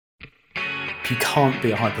You can't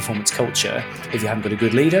be a high-performance culture if you haven't got a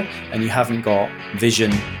good leader and you haven't got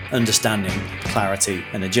vision, understanding, clarity,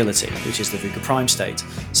 and agility, which is the VUCA prime state.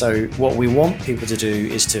 So what we want people to do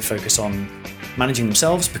is to focus on managing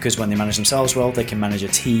themselves, because when they manage themselves well, they can manage a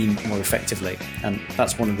team more effectively. And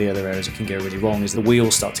that's one of the other areas that can go really wrong, is the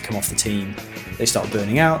wheels start to come off the team. They start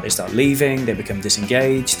burning out, they start leaving, they become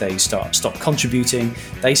disengaged, they stop contributing,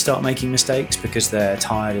 they start making mistakes because they're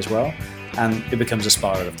tired as well, and it becomes a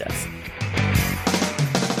spiral of death.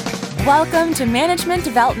 Welcome to Management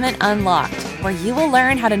Development Unlocked, where you will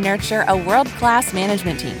learn how to nurture a world-class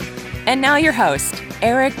management team. And now your host,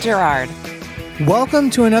 Eric Gerard. Welcome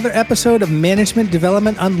to another episode of Management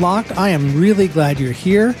Development Unlocked. I am really glad you're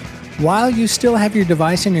here. While you still have your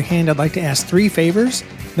device in your hand, I'd like to ask three favors.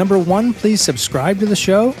 Number one, please subscribe to the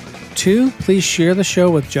show. Two, please share the show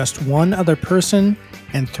with just one other person.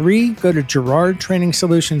 And three, go to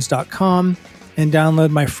GerardTrainingSolutions.com and download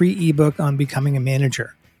my free ebook on becoming a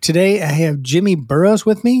manager. Today, I have Jimmy Burroughes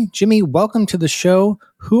with me. Jimmy, welcome to the show.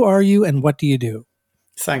 Who are you and what do you do?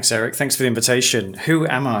 Thanks, Eric. Thanks for the invitation. Who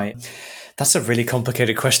am I? That's a really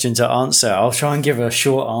complicated question to answer. I'll try and give a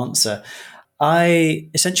short answer. I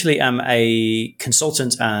essentially am a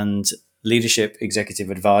consultant and leadership executive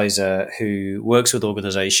advisor who works with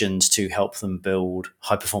organizations to help them build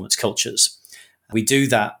high-performance cultures. We do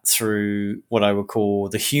that through what I would call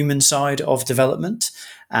the human side of development,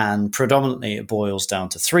 and predominantly it boils down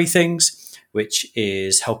to three things, which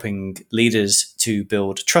is helping leaders to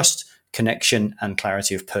build trust, connection, and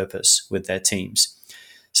clarity of purpose with their teams.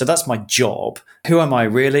 So that's my job. Who am I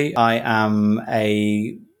really? I am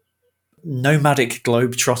a nomadic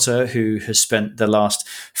globetrotter who has spent the last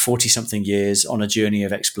 40-something years on a journey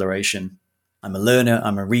of exploration. I'm a learner,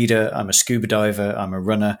 I'm a reader, I'm a scuba diver, I'm a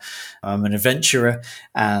runner, I'm an adventurer,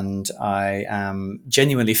 and I am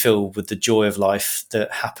genuinely filled with the joy of life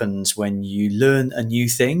that happens when you learn a new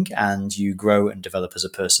thing and you grow and develop as a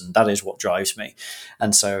person. That is what drives me.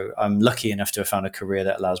 And so I'm lucky enough to have found a career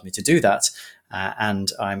that allows me to do that.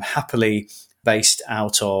 And I'm happily based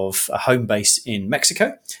out of a home base in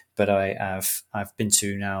Mexico, but I've been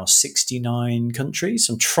to now 69 countries.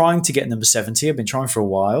 I'm trying to get number 70. I've been trying for a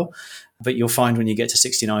while, but you'll find when you get to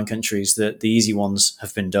 69 countries that the easy ones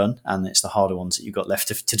have been done and it's the harder ones that you've got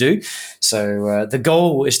left to do. So the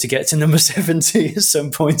goal is to get to number 70 at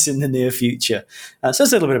some point in the near future. So that's a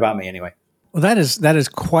little bit about me anyway. Well, that is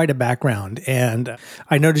quite a background, and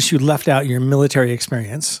I noticed you left out your military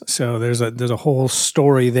experience. So there's a whole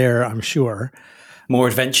story there, I'm sure. More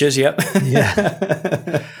adventures, yep.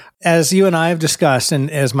 Yeah. As you and I have discussed,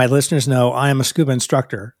 and as my listeners know, I am a scuba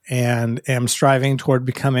instructor and am striving toward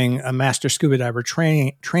becoming a master scuba diver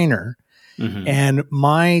trainer. Mm-hmm. And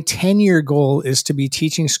my 10-year goal is to be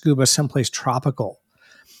teaching scuba someplace tropical.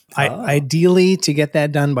 Ideally, to get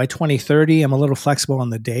that done by 2030. I'm a little flexible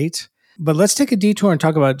on the date. But let's take a detour and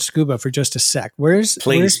talk about scuba for just a sec. Where's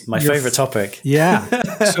my favorite topic. Yeah.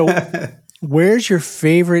 So where's your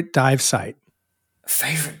favorite dive site?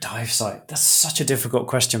 Favorite dive site? That's such a difficult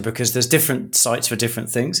question because there's different sites for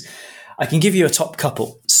different things. I can give you a top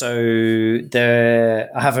couple. So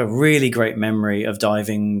I have a really great memory of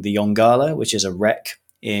diving the Yongala, which is a wreck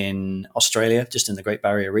in Australia, just in the Great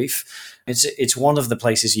Barrier Reef. It's one of the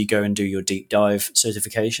places you go and do your deep dive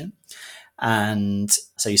certification. And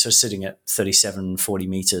so you're sort of sitting at 37, 40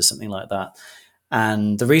 meters, something like that.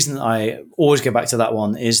 And the reason I always go back to that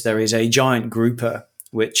one is there is a giant grouper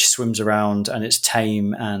which swims around and it's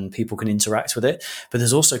tame and people can interact with it. But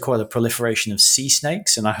there's also quite a proliferation of sea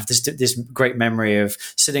snakes. And I have this great memory of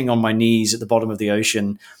sitting on my knees at the bottom of the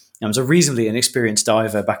ocean. I was a reasonably inexperienced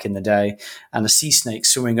diver back in the day, and a sea snake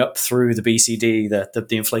swimming up through the BCD, the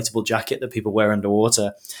inflatable jacket that people wear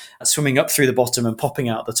underwater, swimming up through the bottom and popping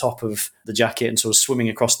out the top of the jacket and sort of swimming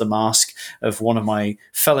across the mask of one of my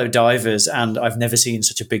fellow divers. And I've never seen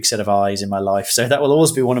such a big set of eyes in my life. So that will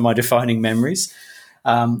always be one of my defining memories.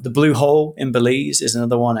 The Blue Hole in Belize is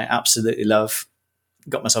another one I absolutely love.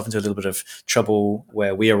 Got myself into a little bit of trouble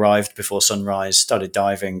where we arrived before sunrise, started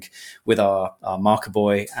diving with our marker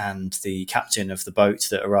buoy, and the captain of the boat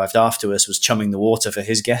that arrived after us was chumming the water for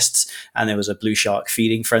his guests, and there was a blue shark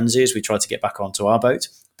feeding frenzy as we tried to get back onto our boat.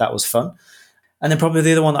 That was fun. And then probably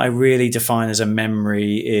the other one that I really define as a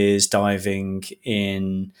memory is diving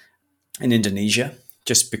in Indonesia,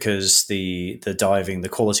 just because the diving, the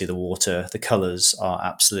quality of the water, the colors are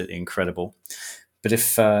absolutely incredible. But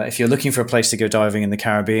if you're looking for a place to go diving in the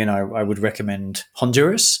Caribbean, I would recommend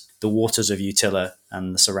Honduras. The waters of Utila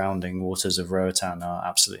and the surrounding waters of Roatan are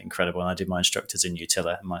absolutely incredible. And I did my instructors in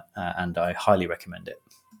Utila, and I highly recommend it.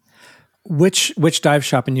 Which dive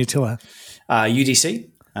shop in Utila?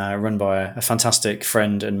 UDC. run by a fantastic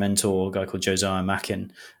friend and mentor, a guy called Josiah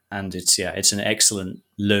Mackin. And it's an excellent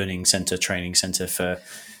learning center, training center for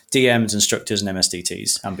DMs, instructors, and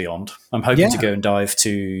MSDTs and beyond. I'm hoping to go and dive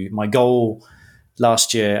to my goal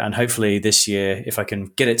last year, and hopefully this year, if I can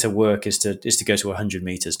get it to work, is to go to 100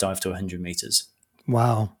 meters, dive to 100 meters.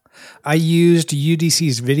 Wow. I used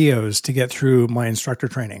UDC's videos to get through my instructor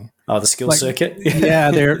training. Oh, the skills circuit?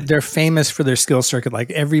 Yeah, they're famous for their skills circuit.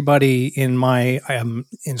 Like everybody in my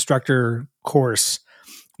instructor course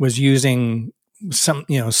was using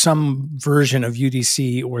some version of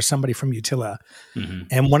UDC or somebody from Utila. Mm-hmm.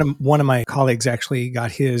 And one of my colleagues actually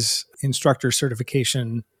got his instructor staff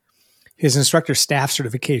certification in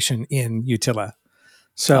Utila.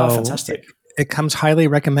 So fantastic. It comes highly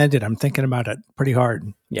recommended. I'm thinking about it pretty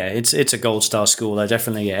hard. Yeah, it's a gold star school. I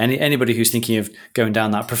definitely, anybody who's thinking of going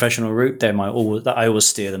down that professional route, I always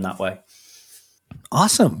steer them that way.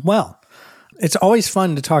 Awesome. Well, it's always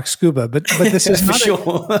fun to talk scuba, but this is not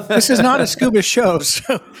this is not a scuba show,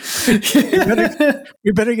 so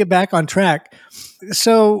we better get back on track.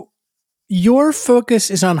 So your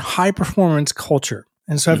focus is on high performance culture.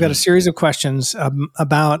 And so I've got a series of questions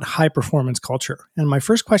about high performance culture. And my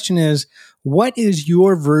first question is, what is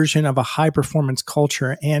your version of a high performance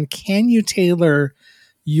culture? And can you tailor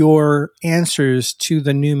your answers to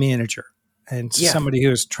the new manager and somebody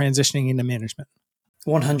who is transitioning into management?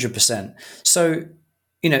 100%. So,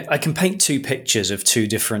 I can paint two pictures of two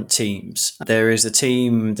different teams. There is a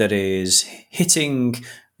team that is hitting,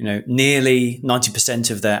 nearly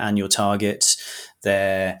 90% of their annual targets.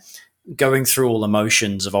 They're going through all the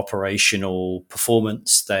motions of operational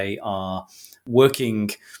performance. They are working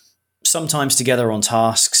sometimes together on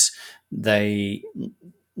tasks. They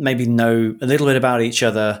maybe know a little bit about each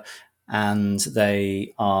other, and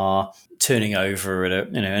they are turning over at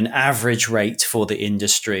an average rate for the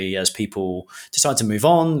industry as people decide to move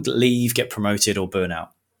on, leave, get promoted, or burn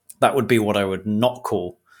out. That would be what I would not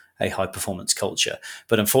call a high performance culture.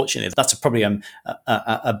 But unfortunately, that's probably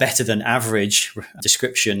a better than average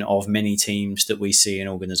description of many teams that we see in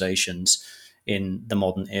organizations in the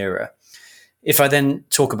modern era. If I then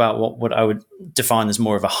talk about what I would define as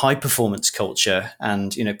more of a high performance culture,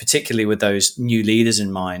 and particularly with those new leaders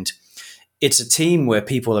in mind, it's a team where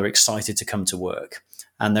people are excited to come to work,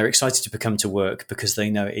 and they're excited to come to work because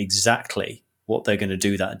they know exactly what they're going to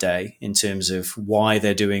do that day in terms of why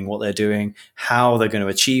they're doing what they're doing, how they're going to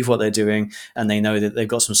achieve what they're doing, and they know that they've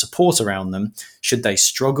got some support around them should they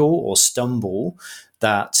struggle or stumble,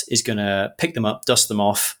 that is going to pick them up, dust them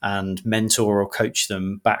off, and mentor or coach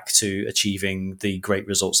them back to achieving the great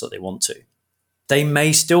results that they want to. They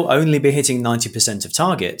may still only be hitting 90% of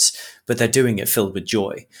targets, but they're doing it filled with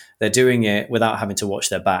joy. They're doing it without having to watch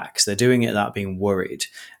their backs. They're doing it without being worried.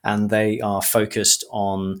 And they are focused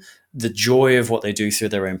on the joy of what they do through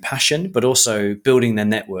their own passion, but also building their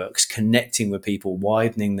networks, connecting with people,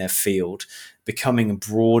 widening their field, becoming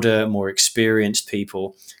broader, more experienced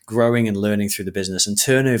people, growing and learning through the business. And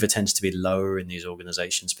turnover tends to be lower in these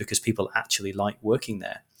organizations because people actually like working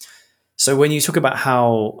there. So when you talk about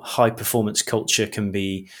how high performance culture can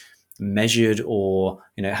be measured, or,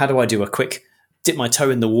 how do I do a quick dip my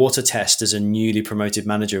toe in the water test as a newly promoted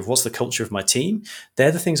manager of what's the culture of my team,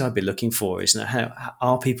 they're the things I'd be looking for. Is how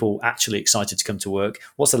are people actually excited to come to work?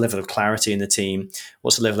 What's the level of clarity in the team?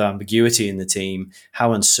 What's the level of ambiguity in the team?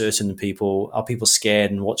 How uncertain are people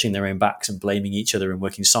scared and watching their own backs and blaming each other and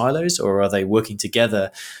working silos? Or are they working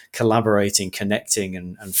together, collaborating, connecting,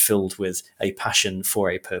 and filled with a passion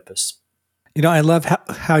for a purpose? I love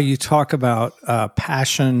how you talk about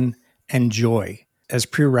passion and joy as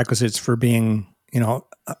prerequisites for being, a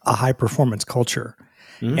high performance culture.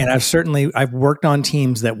 Mm. And I've worked on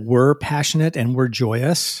teams that were passionate and were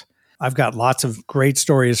joyous. I've got lots of great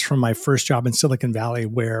stories from my first job in Silicon Valley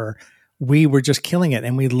where we were just killing it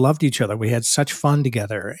and we loved each other. We had such fun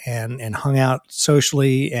together and hung out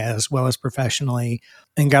socially as well as professionally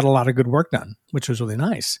and got a lot of good work done, which was really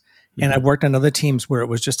nice. Mm-hmm. And I worked on other teams where it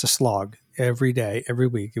was just a slog every day, every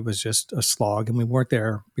week. It was just a slog, and we weren't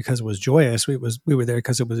there because it was joyous. We were there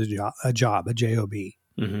because it was a job, a job.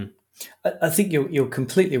 Mm-hmm. I think you're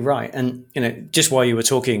completely right. And just while you were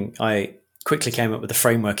talking, I quickly came up with a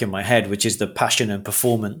framework in my head, which is the passion and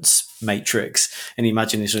performance matrix. And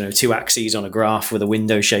imagine these two axes on a graph with a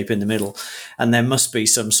window shape in the middle, and there must be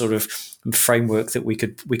some sort of framework that we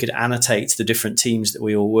could annotate the different teams that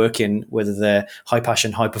we all work in, whether they're high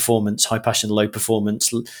passion, high performance, high passion, low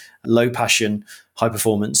performance, low passion, high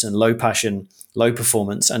performance, and low passion, low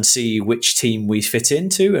performance, and see which team we fit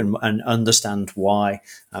into and understand why.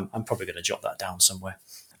 I'm probably going to jot that down somewhere.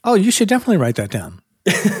 Oh, you should definitely write that down.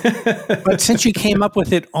 But since you came up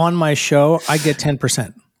with it on my show, I get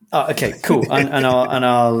 10%. Oh, okay, cool.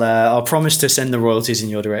 I'll promise to send the royalties in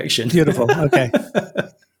your direction. Beautiful. Okay.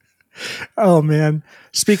 Oh man.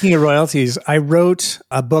 Speaking of royalties, I wrote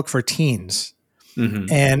a book for teens.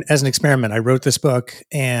 Mm-hmm. And as an experiment, I wrote this book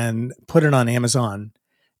and put it on Amazon,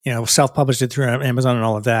 self-published it through Amazon and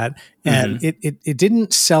all of that. And it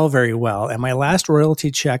didn't sell very well. And my last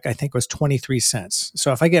royalty check, I think, was 23 cents.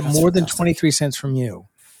 So if I get more than 23 cents from you,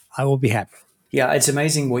 I will be happy. Yeah, it's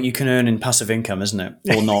amazing what you can earn in passive income, isn't it?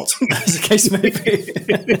 Or not, as the case may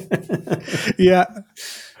be. Yeah.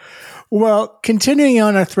 Well, continuing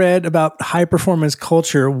on our thread about high-performance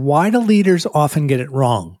culture, why do leaders often get it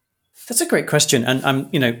wrong? That's a great question. And,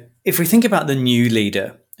 if we think about the new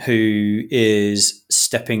leader who is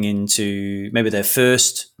stepping into maybe their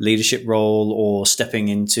first leadership role, or stepping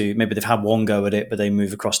into, maybe they've had one go at it, but they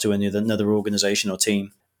move across to another organization or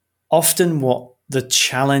team. Often what the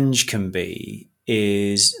challenge can be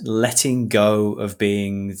is letting go of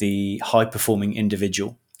being the high-performing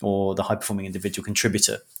individual, or the high-performing individual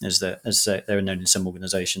contributor, as they're known in some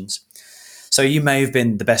organizations. So you may have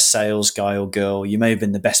been the best sales guy or girl, you may have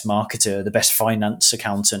been the best marketer, the best finance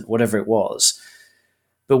accountant, whatever it was.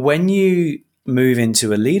 But when you move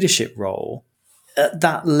into a leadership role, at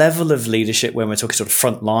that level of leadership, when we're talking sort of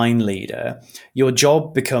frontline leader, your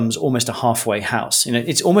job becomes almost a halfway house.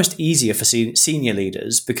 It's almost easier for senior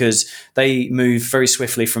leaders, because they move very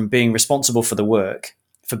swiftly from being responsible for the work,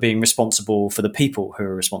 for being responsible for the people who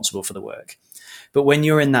are responsible for the work. But when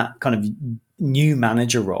you're in that kind of new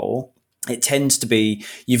manager role, it tends to be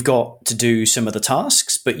you've got to do some of the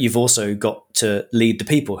tasks, but you've also got to lead the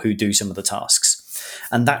people who do some of the tasks.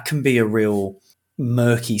 And that can be a real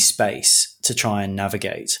murky space to try and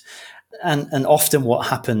navigate. And often what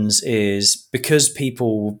happens is, because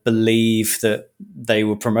people believe that they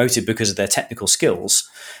were promoted because of their technical skills,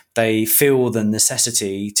 they feel the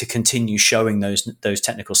necessity to continue showing those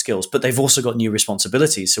technical skills, but they've also got new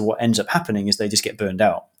responsibilities. So what ends up happening is they just get burned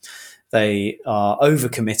out. They are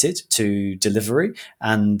overcommitted to delivery,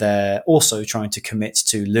 and they're also trying to commit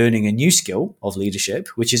to learning a new skill of leadership,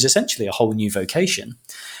 which is essentially a whole new vocation.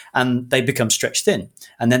 And they become stretched thin.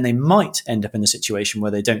 And then they might end up in a situation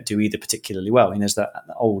where they don't do either particularly well. There's that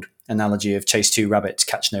old analogy of chase two rabbits,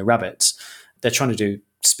 catch no rabbits. They're trying to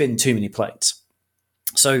spin too many plates.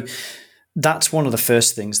 So that's one of the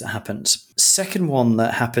first things that happens. Second one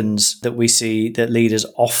that happens, that we see that leaders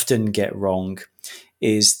often get wrong,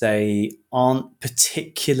 is they aren't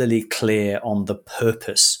particularly clear on the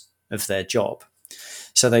purpose of their job.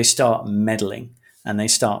 So they start meddling, and they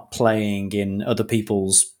start playing in other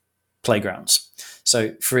people's playgrounds.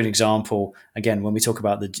 So for an example, again, when we talk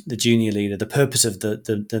about the junior leader, the purpose of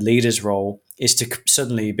the leader's role is to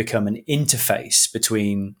suddenly become an interface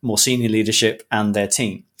between more senior leadership and their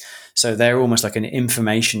team. So they're almost like an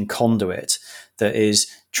information conduit that is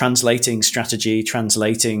translating strategy,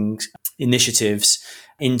 translating initiatives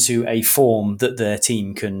into a form that their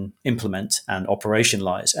team can implement and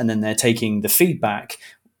operationalize. And then they're taking the feedback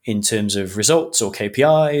in terms of results or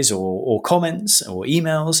KPIs or comments or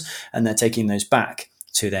emails, and they're taking those back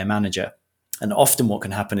to their manager. And often what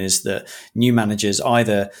can happen is that new managers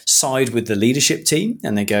either side with the leadership team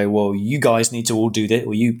and they go, well, you guys need to all do this,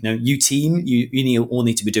 or you team, you all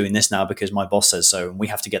need to be doing this now because my boss says so and we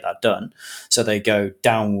have to get that done. So they go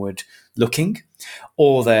downward looking,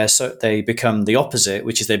 or they become the opposite,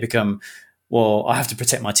 which is they become, well, I have to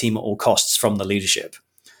protect my team at all costs from the leadership.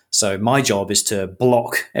 So my job is to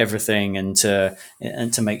block everything and to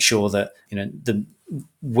make sure that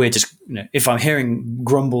we're just, if I'm hearing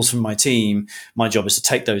grumbles from my team, my job is to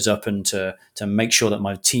take those up and to make sure that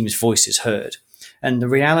my team's voice is heard. And the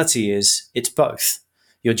reality is it's both.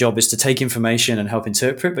 Your job is to take information and help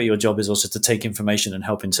interpret, but your job is also to take information and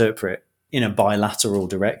help interpret in a bilateral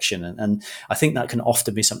direction. And I think that can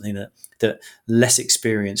often be something that less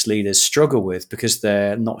experienced leaders struggle with because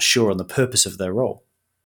they're not sure on the purpose of their role.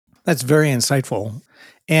 That's very insightful.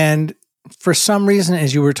 And for some reason,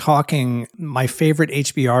 as you were talking, my favorite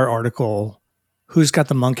HBR article, Who's Got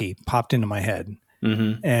the Monkey, popped into my head.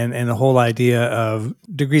 Mm-hmm. And the whole idea of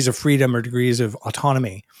degrees of freedom or degrees of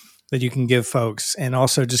autonomy that you can give folks, and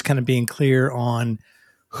also just kind of being clear on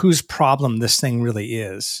whose problem this thing really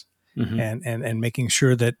is. Mm-hmm. and making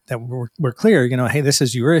sure that we're clear, hey, this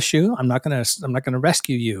is your issue. I'm not going to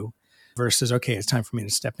rescue you, versus, okay, it's time for me to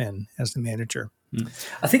step in as the manager.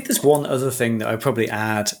 I think there's one other thing that I'd probably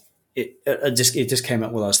add. It just came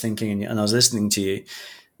up while I was thinking and I was listening to you.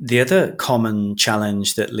 The other common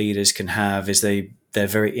challenge that leaders can have is they they're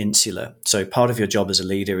very insular. So part of your job as a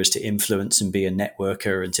leader is to influence and be a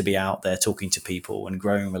networker and to be out there talking to people and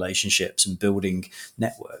growing relationships and building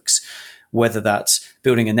networks. Whether that's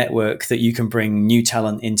building a network that you can bring new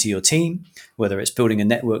talent into your team, whether it's building a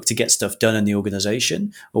network to get stuff done in the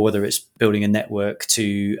organization, or whether it's building a network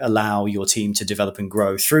to allow your team to develop and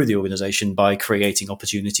grow through the organization by creating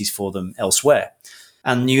opportunities for them elsewhere.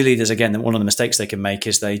 And new leaders, again, one of the mistakes they can make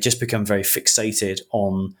is they just become very fixated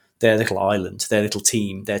on their little island, their little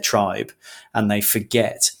team, their tribe, and they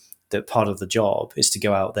forget that part of the job is to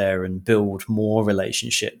go out there and build more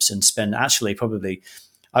relationships and spend actually probably,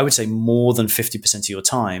 I would say, more than 50% of your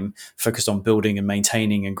time focused on building and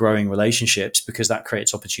maintaining and growing relationships, because that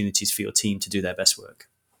creates opportunities for your team to do their best work.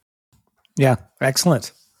 Yeah,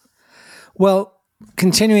 excellent. Well,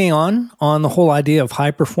 continuing on the whole idea of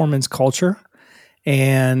high performance culture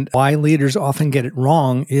and why leaders often get it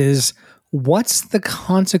wrong is, what's the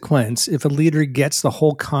consequence if a leader gets the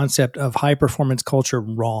whole concept of high performance culture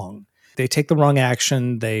wrong? They take the wrong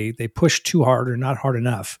action, they push too hard or not hard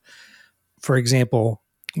enough. For example,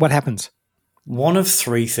 what happens? One of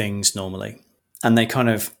three things normally, and they kind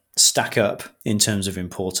of stack up in terms of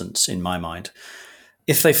importance in my mind.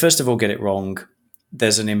 If they first of all get it wrong,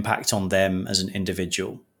 there's an impact on them as an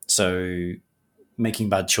individual. So making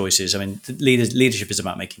bad choices. I mean, leadership is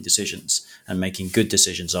about making decisions and making good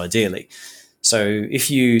decisions, ideally. So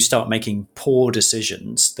if you start making poor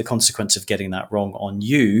decisions, the consequence of getting that wrong on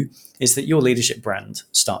you is that your leadership brand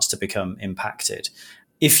starts to become impacted.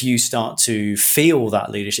 If you start to feel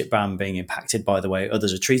that leadership brand being impacted by the way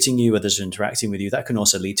others are treating you, others are interacting with you, that can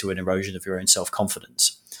also lead to an erosion of your own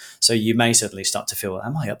self-confidence. So you may suddenly start to feel,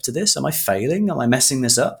 am I up to this? Am I failing? Am I messing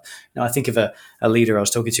this up? Now, I think of a leader I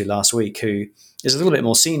was talking to last week who is a little bit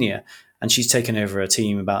more senior, and she's taken over a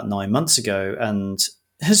team about 9 months ago and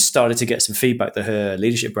has started to get some feedback that her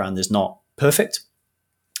leadership brand is not perfect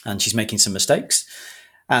and she's making some mistakes.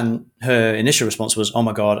 And her initial response was, oh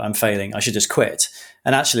my God, I'm failing. I should just quit.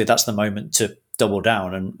 And actually, that's the moment to double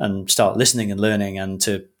down and start listening and learning and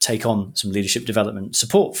to take on some leadership development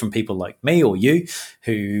support from people like me or you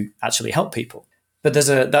who actually help people. But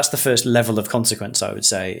that's the first level of consequence, I would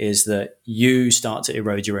say, is that you start to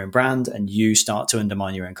erode your own brand and you start to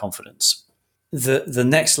undermine your own confidence. The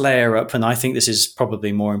next layer up, and I think this is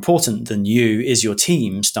probably more important than you, is your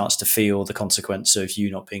team starts to feel the consequence of you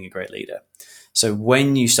not being a great leader. So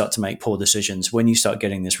when you start to make poor decisions, when you start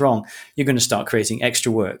getting this wrong, you're going to start creating extra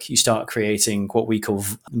work. You start creating what we call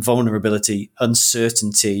vulnerability,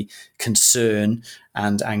 uncertainty, concern,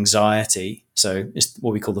 and anxiety. So it's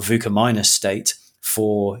what we call the VUCA minus state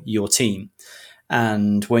for your team.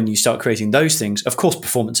 And when you start creating those things, of course,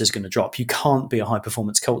 performance is going to drop. You can't be a high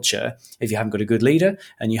performance culture if you haven't got a good leader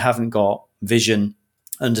and you haven't got vision,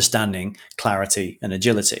 understanding, clarity, and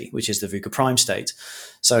agility, which is the VUCA prime state.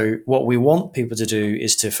 So what we want people to do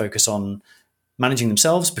is to focus on managing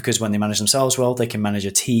themselves, because when they manage themselves well, they can manage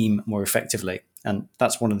a team more effectively. And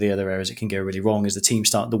that's one of the other areas it can go really wrong, is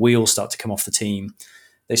the wheels start to come off the team.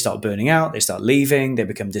 They start burning out, they start leaving, they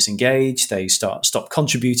become disengaged, they stop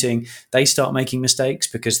contributing, they start making mistakes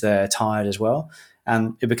because they're tired as well,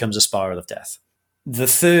 and it becomes a spiral of death. The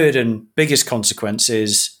third and biggest consequence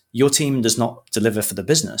is your team does not deliver for the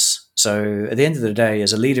business. So at the end of the day,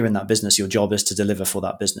 as a leader in that business, your job is to deliver for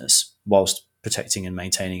that business whilst protecting and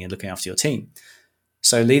maintaining and looking after your team.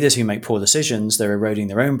 So leaders who make poor decisions, they're eroding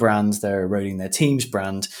their own brand, they're eroding their team's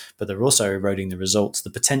brand, but they're also eroding the results, the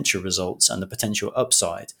potential results, and the potential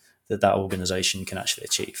upside that organization can actually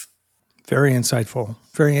achieve. Very insightful,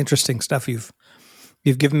 very interesting stuff you've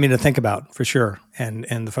given me to think about, for sure, and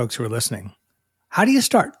the folks who are listening. How do you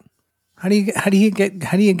start? How do you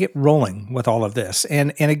get rolling with all of this?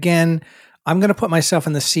 And again, I'm going to put myself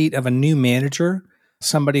in the seat of a new manager,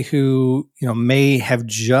 somebody who, may have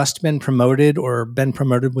just been promoted or been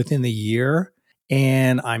promoted within the year.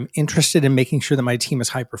 And I'm interested in making sure that my team is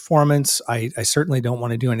high performance. I certainly don't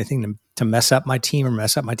want to do anything to mess up my team or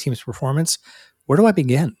mess up my team's performance. Where do I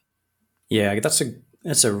begin? Yeah,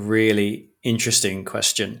 that's a really interesting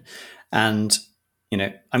question. And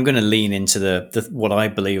I'm going to lean into the what I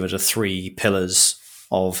believe are the three pillars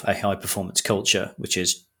of a high performance culture, which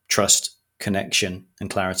is trust, connection, and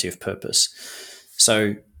clarity of purpose.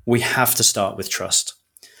 So we have to start with trust.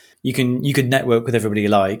 You can network with everybody you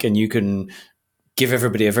like, and you can give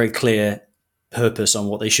everybody a very clear purpose on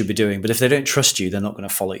what they should be doing. But if they don't trust you, they're not going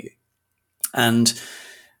to follow you. And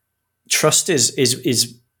trust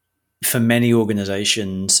is for many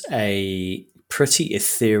organizations a pretty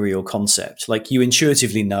ethereal concept. Like, you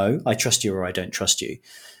intuitively know, I trust you or I don't trust you.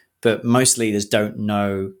 But most leaders don't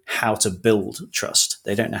know how to build trust.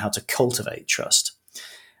 They don't know how to cultivate trust.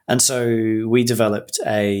 And so we developed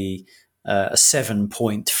a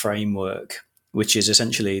 7-point framework, which is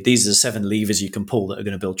essentially these are the 7 levers you can pull that are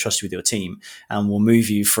going to build trust with your team and will move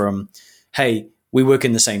you from, hey, we work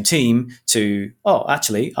in the same team, to, oh,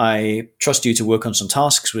 actually, I trust you to work on some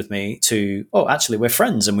tasks with me, to, oh, actually, we're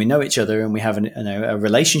friends and we know each other and we have a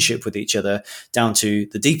relationship with each other, down to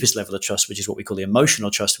the deepest level of trust, which is what we call the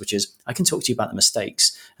emotional trust, which is I can talk to you about the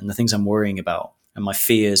mistakes and the things I'm worrying about and my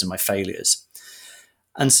fears and my failures.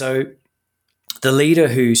 And so the leader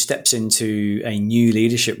who steps into a new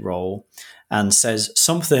leadership role and says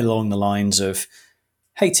something along the lines of,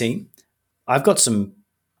 hey, team, I've got some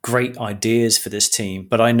great ideas for this team,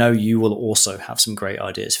 but I know you will also have some great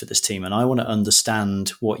ideas for this team. And I want to understand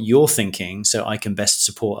what you're thinking so I can best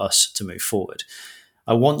support us to move forward.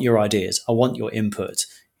 I want your ideas. I want your input.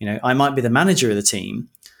 I might be the manager of the team,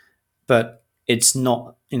 but it's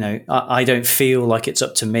not, I don't feel like it's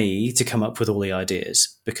up to me to come up with all the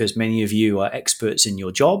ideas, because many of you are experts in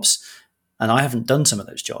your jobs and I haven't done some of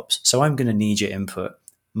those jobs. So I'm going to need your input.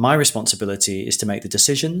 My responsibility is to make the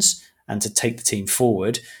decisions and to take the team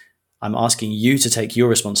forward. I'm asking you to take your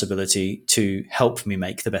responsibility to help me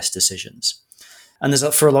make the best decisions. And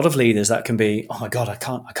for a lot of leaders, that can be, oh my God, I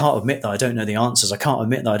can't admit that I don't know the answers. I can't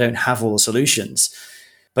admit that I don't have all the solutions.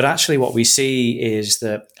 But actually what we see is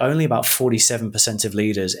that only about 47% of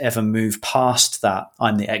leaders ever move past that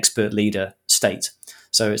I'm the expert leader state.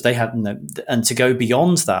 So they have, and to go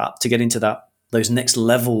beyond that, to get into those next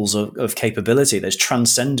levels of capability, those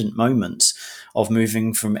transcendent moments of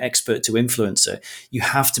moving from expert to influencer, you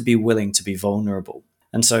have to be willing to be vulnerable.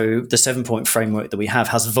 And so the 7-point framework that we have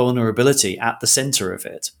has vulnerability at the center of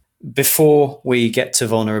it. Before we get to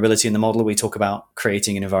vulnerability in the model, we talk about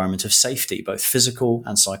creating an environment of safety, both physical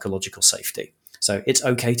and psychological safety. So it's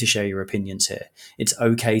okay to share your opinions here. It's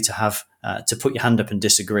okay to have to put your hand up and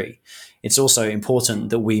disagree. It's also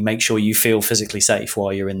important that we make sure you feel physically safe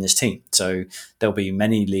while you're in this team. So there'll be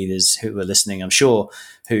many leaders who are listening, I'm sure,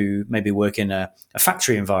 who maybe work in a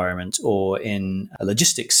factory environment or in a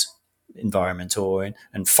logistics environment or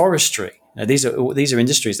in forestry. Now, these are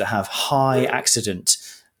industries that have high accident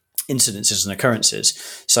incidences and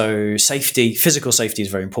occurrences. So physical safety is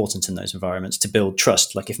very important in those environments to build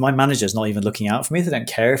trust. Like if my manager's not even looking out for me, they don't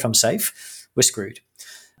care if I'm safe, we're screwed.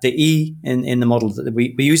 The E in the model, that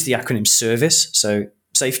we use the acronym SERVICE. So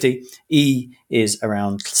safety. E is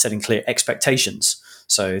around setting clear expectations.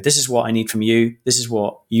 So this is what I need from you. This is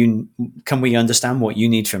can we understand what you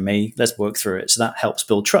need from me? Let's work through it. So that helps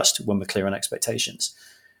build trust when we're clear on expectations.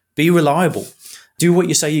 Be reliable. Do what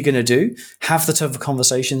you say you're going to do. Have the type of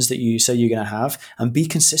conversations that you say you're going to have, and be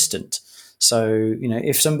consistent. So,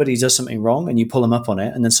 if somebody does something wrong and you pull them up on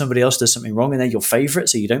it, and then somebody else does something wrong and they're your favorite,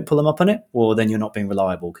 so you don't pull them up on it, well, then you're not being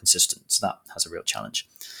reliable, consistent. So that has a real challenge.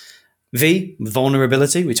 V,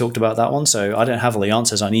 vulnerability. We talked about that one. So I don't have all the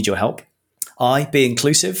answers. I need your help. I, be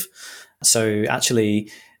inclusive. So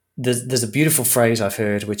actually, there's a beautiful phrase I've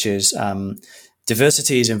heard, which is,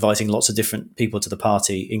 diversity is inviting lots of different people to the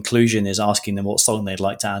party. Inclusion is asking them what song they'd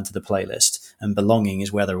like to add to the playlist. And belonging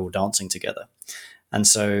is where they're all dancing together. And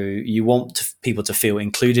so you want people to feel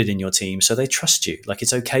included in your team, so they trust you. Like,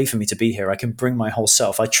 it's okay for me to be here. I can bring my whole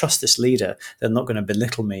self. I trust this leader. They're not going to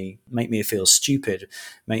belittle me, make me feel stupid,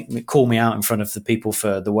 call me out in front of the people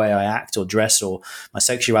for the way I act or dress or my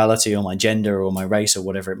sexuality or my gender or my race or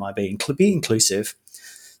whatever it might be. Be inclusive.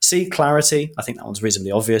 C, clarity. I think that one's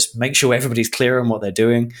reasonably obvious. Make sure everybody's clear on what they're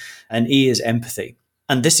doing. And E is empathy.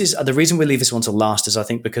 And this is the reason we leave this one to last, is I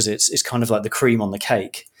think because it's kind of like the cream on the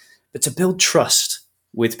cake. But to build trust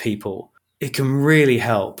with people, it can really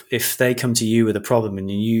help if they come to you with a problem and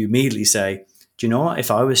you immediately say, do you know what? If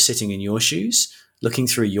I was sitting in your shoes, looking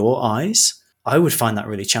through your eyes, I would find that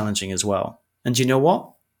really challenging as well. And do you know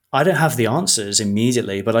what? I don't have the answers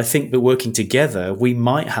immediately, but I think that working together, we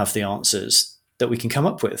might have the answers that we can come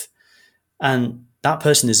up with. And that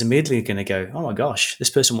person is immediately going to go, oh my gosh, this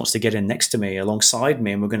person wants to get in next to me, alongside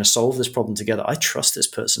me, and we're going to solve this problem together. I trust this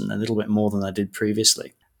person a little bit more than I did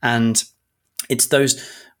previously. And it's those,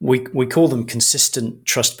 we call them consistent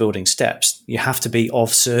trust building steps. You have to be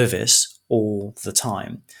of service all the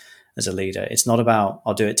time as a leader. It's not about,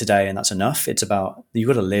 I'll do it today and that's enough. It's about, you've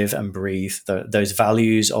got to live and breathe those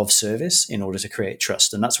values of service in order to create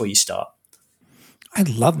trust. And that's where you start. I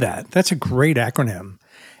love that. That's a great acronym.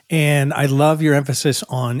 And I love your emphasis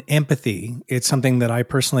on empathy. It's something that I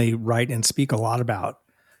personally write and speak a lot about.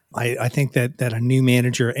 I think that a new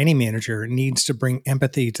manager, any manager, needs to bring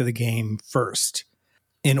empathy to the game first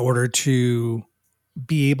in order to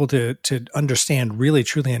be able to understand, really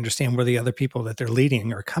truly understand where the other people that they're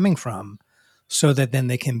leading are coming from, so that then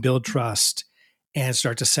they can build trust and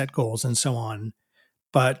start to set goals and so on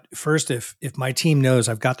But first, if my team knows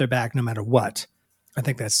I've got their back no matter what, I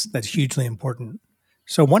think that's hugely important.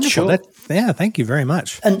 So wonderful. Sure. Thank you very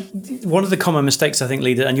much. And one of the common mistakes I think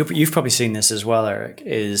leaders, and you've probably seen this as well, Eric,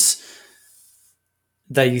 is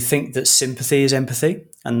they think that sympathy is empathy,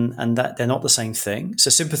 and that they're not the same thing. So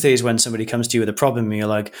sympathy is when somebody comes to you with a problem and you're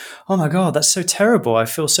like, oh my God, that's so terrible. I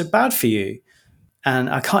feel so bad for you. And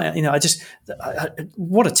I can't,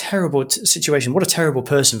 what a terrible situation. What a terrible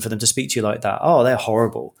person for them to speak to you like that. Oh, they're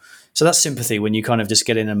horrible. So that's sympathy, when you kind of just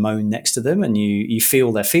get in and moan next to them and you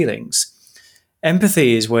feel their feelings.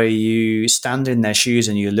 Empathy is where you stand in their shoes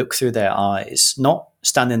and you look through their eyes, not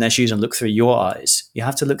stand in their shoes and look through your eyes. You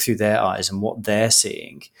have to look through their eyes and what they're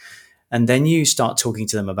seeing. And then you start talking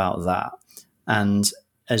to them about that. And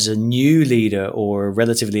as a new leader or a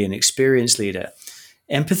relatively inexperienced leader,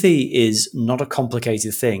 empathy is not a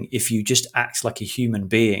complicated thing if you just act like a human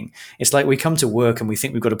being. It's like we come to work and we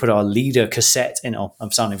think we've got to put our leader cassette in. Oh,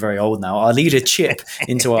 I'm sounding very old now. Our leader chip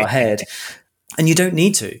into our head. And you don't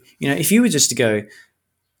need to. If you were just to go,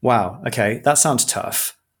 wow, okay, that sounds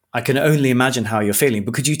tough. I can only imagine how you're feeling,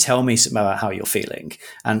 but could you tell me about how you're feeling?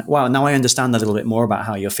 And wow, now I understand a little bit more about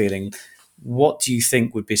how you're feeling. What do you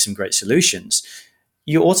think would be some great solutions?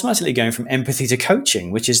 You're automatically going from empathy to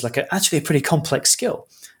coaching, which is like actually a pretty complex skill.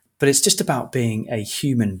 But it's just about being a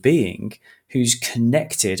human being who's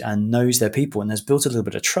connected and knows their people and has built a little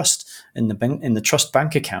bit of trust in the trust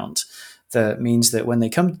bank account. That means that when they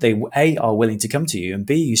come, they A, are willing to come to you, and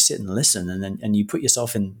B, you sit and listen, and you put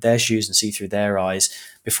yourself in their shoes and see through their eyes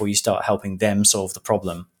before you start helping them solve the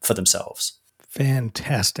problem for themselves.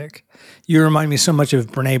 Fantastic. You remind me so much of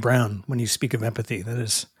Brené Brown when you speak of empathy. That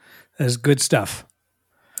is good stuff.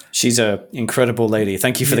 She's an incredible lady.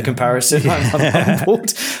 Thank you for the comparison. I'm on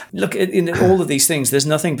board. Look, in all of these things, there's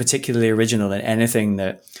nothing particularly original in anything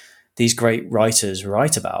that these great writers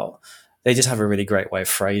write about. They just have a really great way of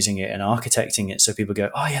phrasing it and architecting it so people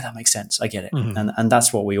go, oh, yeah, that makes sense. I get it. Mm-hmm. And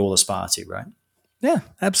that's what we all aspire to, right? Yeah,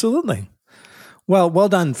 absolutely. Well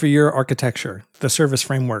done for your architecture. The service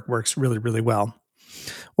framework works really, really well.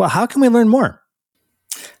 Well, how can we learn more?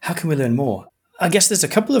 How can we learn more? I guess there's a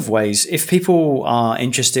couple of ways. If people are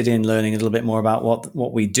interested in learning a little bit more about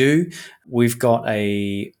what we do, we've got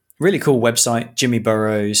a really cool website,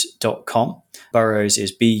 jimmyburroughes.com. Burrows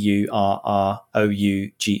is Burroughes, a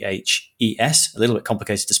little bit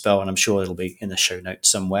complicated to spell, and I'm sure it'll be in the show notes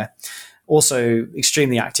somewhere. Also,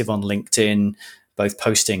 extremely active on LinkedIn, both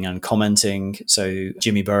posting and commenting. So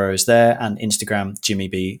Jimmy Burroughes there, and Instagram, Jimmy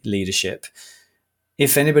B Leadership.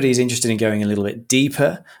 If anybody's interested in going a little bit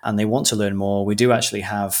deeper and they want to learn more, we do actually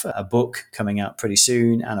have a book coming out pretty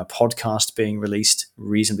soon and a podcast being released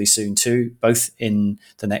reasonably soon too, both in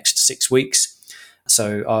the next 6 weeks.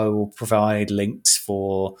 So I will provide links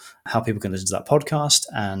for how people can listen to that podcast.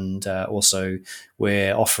 And also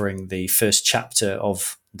we're offering the first chapter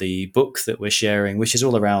of the book that we're sharing, which is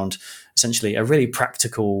all around essentially a really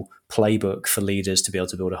practical playbook for leaders to be able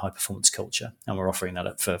to build a high-performance culture. And we're offering that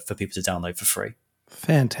up for people to download for free.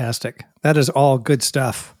 Fantastic. That is all good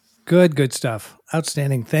stuff. Good stuff.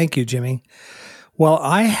 Outstanding. Thank you, Jimmy. Well,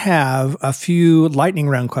 I have a few lightning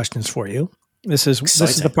round questions for you. This is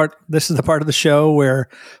the part of the show where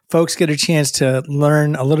folks get a chance to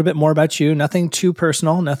learn a little bit more about you. Nothing too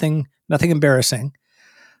personal, nothing embarrassing.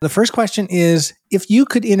 The first question is, if you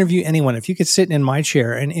could interview anyone, if you could sit in my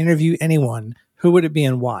chair and interview anyone, who would it be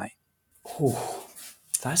and why? Oh,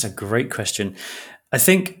 that's a great question. I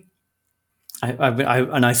think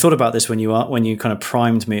I thought about this when you kind of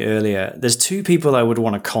primed me earlier. There's two people I would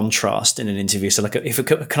want to contrast in an interview. So, like, am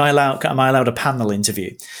I allowed a panel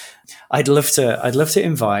interview? I'd love to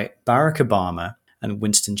invite Barack Obama and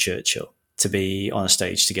Winston Churchill to be on a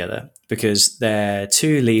stage together, because they're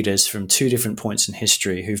two leaders from two different points in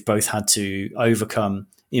history who've both had to overcome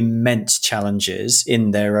immense challenges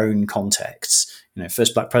in their own contexts.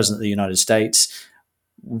 First Black president of the United States.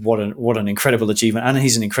 What an incredible achievement. And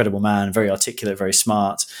he's an incredible man, very articulate, very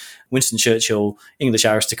smart. Winston Churchill, English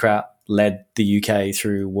aristocrat, led the UK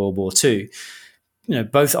through World War II.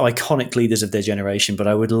 Both iconic leaders of their generation, but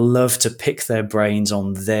I would love to pick their brains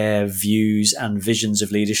on their views and visions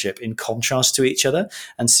of leadership in contrast to each other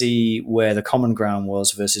and see where the common ground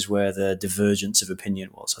was versus where the divergence of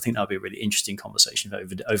opinion was. I think that would be a really interesting conversation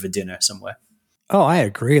over dinner somewhere. Oh, I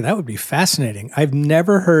agree. That would be fascinating. I've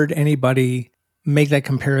never heard anybody make that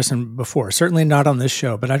comparison before. Certainly not on this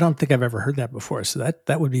show, but I don't think I've ever heard that before. So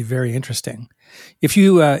that would be very interesting. If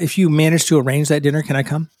you manage to arrange that dinner, can I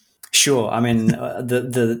come? Sure. I mean,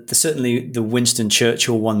 certainly the Winston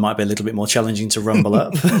Churchill one might be a little bit more challenging to rumble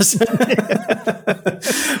up.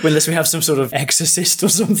 Unless we have some sort of exorcist or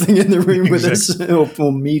something in the room with us,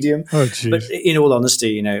 or medium. Oh, geez. But in all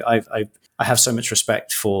honesty, I have so much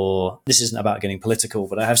respect for, this isn't about getting political,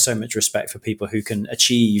 but I have so much respect for people who can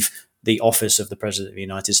achieve the office of the President of the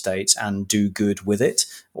United States and do good with it,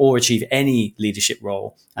 or achieve any leadership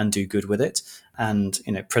role and do good with it. And,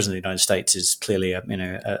 President of the United States is clearly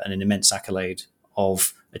an immense accolade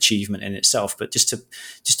of achievement in itself, but just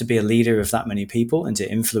to be a leader of that many people and to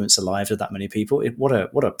influence the lives of that many people, what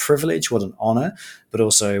a privilege, what an honor, but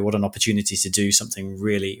also what an opportunity to do something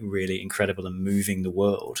really, really incredible and moving the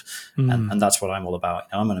world. And that's what I'm all about.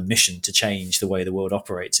 I'm on a mission to change the way the world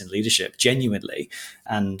operates in leadership, genuinely,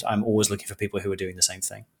 and I'm always looking for people who are doing the same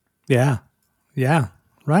thing. Yeah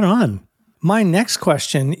right on. My next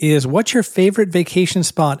question is, what's your favorite vacation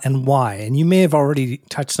spot and why? And you may have already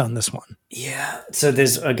touched on this one. Yeah. So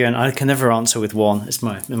I can never answer with one. It's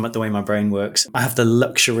the way my brain works. I have the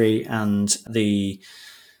luxury and the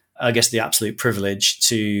absolute privilege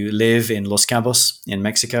to live in Los Cabos in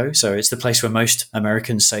Mexico. So it's the place where most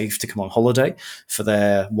Americans save to come on holiday for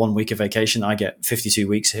their 1 week of vacation. I get 52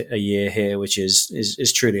 weeks a year here, which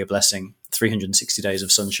is truly a blessing. 360 days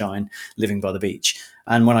of sunshine, living by the beach.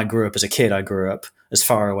 And when I grew up as a kid, I grew up as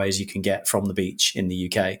far away as you can get from the beach in the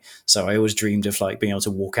UK. So I always dreamed of being able to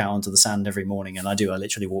walk out onto the sand every morning. And I do. I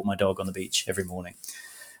literally walk my dog on the beach every morning.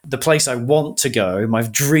 The place I want to go, my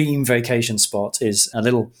dream vacation spot, is a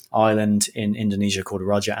little island in Indonesia called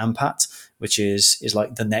Raja Ampat, which is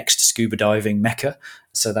like the next scuba diving mecca.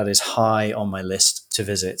 So that is high on my list to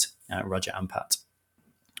visit, Raja Ampat.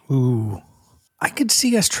 Ooh. I could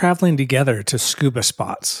see us traveling together to scuba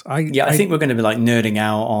spots. I think we're going to be nerding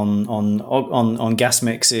out on gas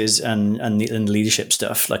mixes and leadership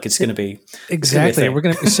stuff. It's going to be exactly. We're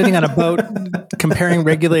going to be sitting on a boat, comparing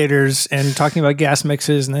regulators and talking about gas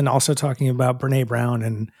mixes, and then also talking about Brene Brown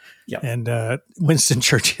and Winston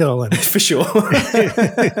Churchill. And for sure.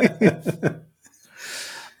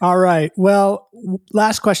 All right. Well,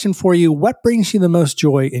 last question for you: what brings you the most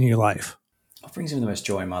joy in your life? What brings me the most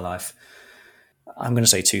joy in my life? I'm going to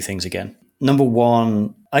say two things again. Number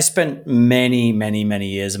one, I spent many, many, many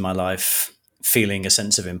years of my life feeling a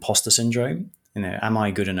sense of imposter syndrome. Am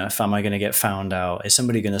I good enough? Am I going to get found out? Is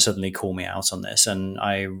somebody going to suddenly call me out on this? And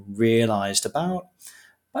I realized about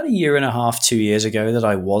a year and a half, 2 years ago, that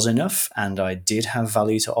I was enough and I did have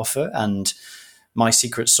value to offer. And my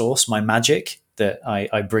secret sauce, my magic that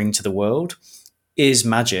I bring to the world is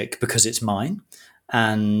magic because it's mine.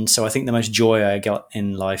 And so I think the most joy I got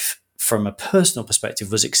in life from a personal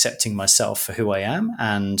perspective was accepting myself for who I am,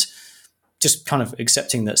 and just kind of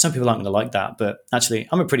accepting that some people aren't going to like that, but actually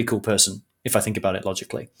I'm a pretty cool person if I think about it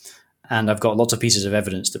logically. And I've got lots of pieces of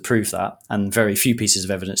evidence that prove that, and very few pieces of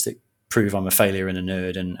evidence that prove I'm a failure and a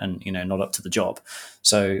nerd and not up to the job.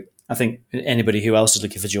 So I think anybody who else is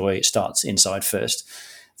looking for joy, it starts inside first.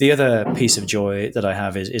 The other piece of joy that I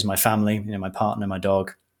have is my family, my partner, my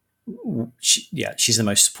dog. She's the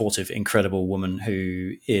most supportive, incredible woman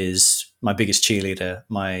who is my biggest cheerleader,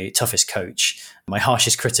 my toughest coach, my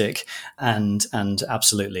harshest critic, and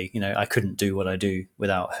absolutely, I couldn't do what I do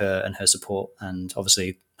without her and her support. And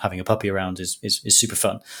obviously, having a puppy around is super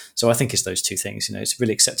fun. So I think it's those two things. It's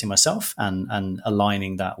really accepting myself and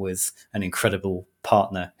aligning that with an incredible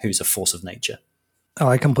partner who's a force of nature. Oh,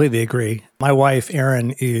 I completely agree. My wife,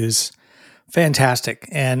 Erin, is fantastic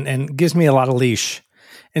and gives me a lot of leash.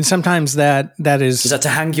 And sometimes that is... Is that to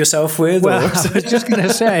hang yourself with? Well, I was just going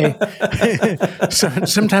to say,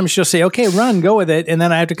 sometimes she'll say, okay, run, go with it. And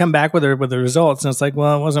then I have to come back with her with the results. And it's like,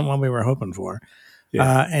 well, it wasn't what we were hoping for.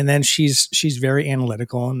 Yeah. And then she's very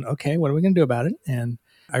analytical and, okay, what are we going to do about it? And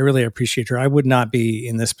I really appreciate her. I would not be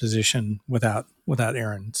in this position without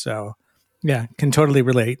Erin. So yeah, can totally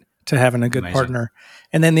relate to having a good partner.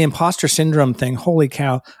 And then the imposter syndrome thing, holy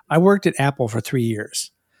cow. I worked at Apple for 3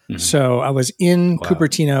 years. So I was in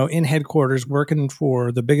Cupertino, in headquarters, working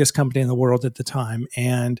for the biggest company in the world at the time.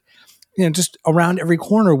 And, just around every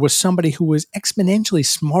corner was somebody who was exponentially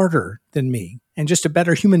smarter than me and just a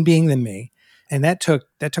better human being than me. And that took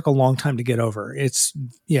a long time to get over. It's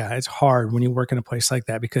hard when you work in a place like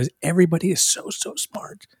that because everybody is so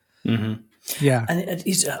smart. Mm-hmm. Yeah.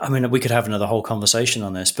 And we could have another whole conversation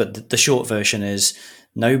on this, but the short version is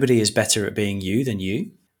nobody is better at being you than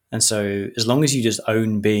you. And so as long as you just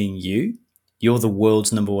own being you, you're the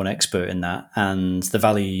world's number one expert in that. And the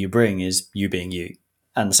value you bring is you being you.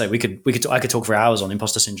 And so I could talk for hours on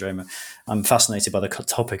imposter syndrome. I'm fascinated by the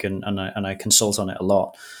topic and I consult on it a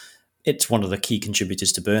lot. It's one of the key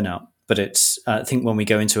contributors to burnout. But I think when we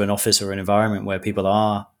go into an office or an environment where people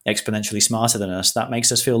are exponentially smarter than us, that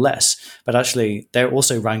makes us feel less. But actually, they're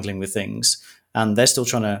also wrangling with things and they're still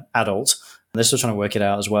trying to adult. They're still trying to work it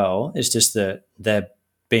out as well. It's just that they're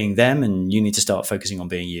being them and you need to start focusing on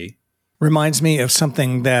being you. Reminds me of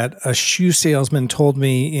something that a shoe salesman told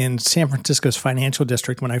me in San Francisco's financial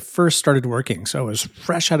district when I first started working. So I was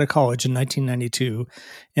fresh out of college in 1992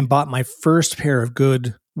 and bought my first pair of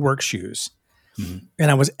good work shoes. Mm-hmm.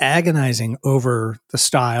 And I was agonizing over the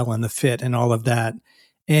style and the fit and all of that.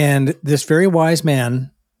 And this very wise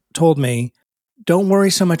man told me, don't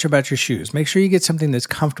worry so much about your shoes. Make sure you get something that's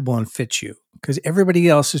comfortable and fits you, because everybody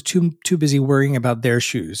else is too busy worrying about their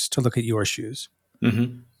shoes to look at your shoes.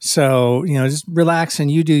 Mm-hmm. So, just relax and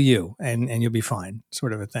you do you, and you'll be fine,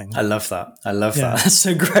 sort of a thing. I love that. that. That's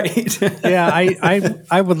so great. Yeah,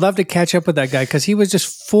 I would love to catch up with that guy, because he was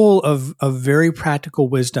just full of very practical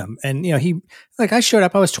wisdom. And, I showed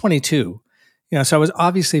up, I was 22, so I was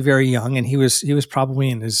obviously very young, and he was probably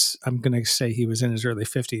in his, I'm going to say he was in his early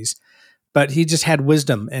 50s, but he just had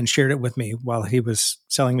wisdom and shared it with me while he was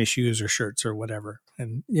selling me shoes or shirts or whatever.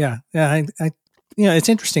 And it's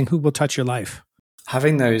interesting who will touch your life.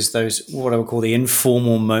 Having those what I would call the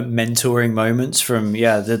informal mentoring moments from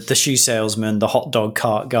the shoe salesman, the hot dog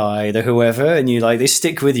cart guy, the whoever, and they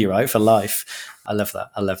stick with you, right, for life. I love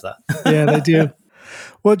that. Yeah, they do.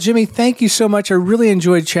 Well, Jimmy, thank you so much. I really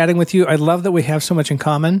enjoyed chatting with you. I love that we have so much in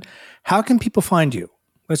common. How can people find you?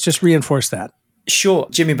 Let's just reinforce that. Sure.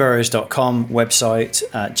 JimmyBurroughes.com website,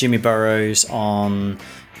 Jimmy Burroughes on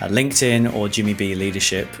LinkedIn, or Jimmy B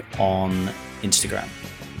Leadership on Instagram.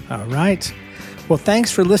 All right. Well,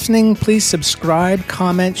 thanks for listening. Please subscribe,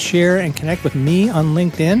 comment, share, and connect with me on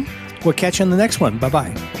LinkedIn. We'll catch you on the next one.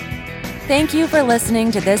 Bye-bye. Thank you for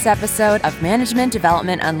listening to this episode of Management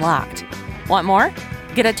Development Unlocked. Want more?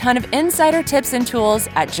 Get a ton of insider tips and tools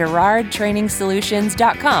at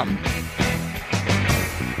GerardTrainingsolutions.com.